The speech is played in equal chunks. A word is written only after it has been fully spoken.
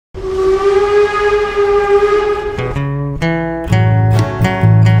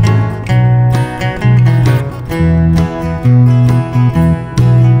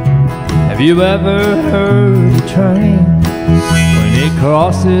you ever heard a train when it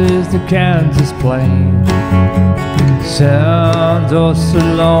crosses the Kansas plain? Sounds oh so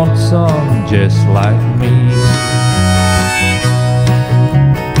lonesome, just like me.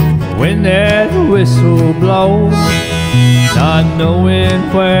 When that whistle blows, not knowing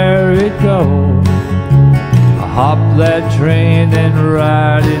where it goes, I hop that train and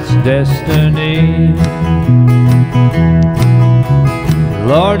ride its destiny.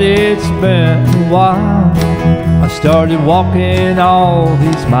 Lord, it's been a while, I started walking all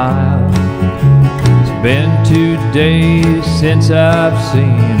these miles. It's been 2 days since I've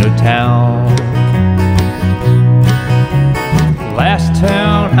seen a town. Last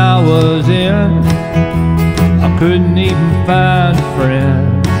town I was in, I couldn't even find a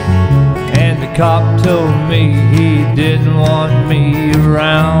friend, and the cop told me he didn't want me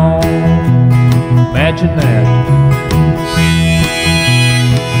around. Imagine that.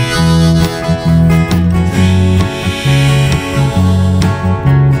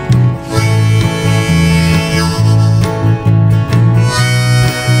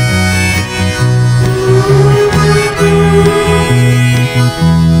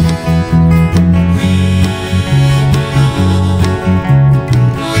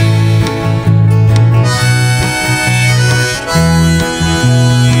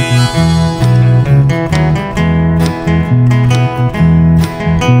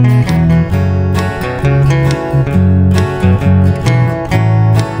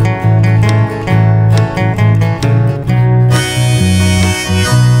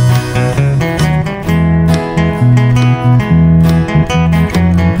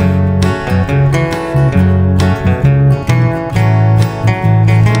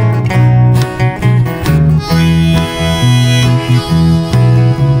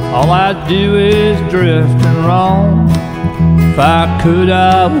 All I do is drift and roam. If I could,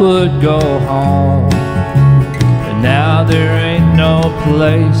 I would go home. But now there ain't no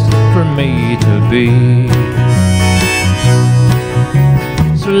place for me to be.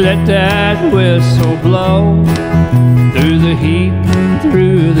 So let that whistle blow through the heat and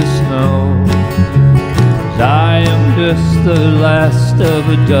through the snow, 'cause I am just the last of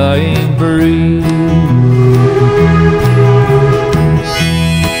a dying breed.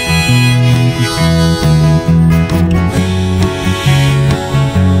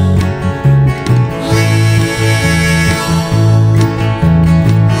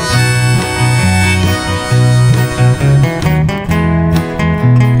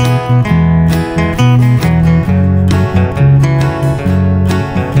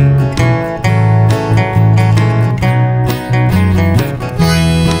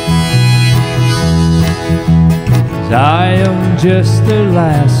 I am just the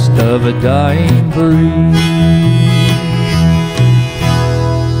last of a dying breed.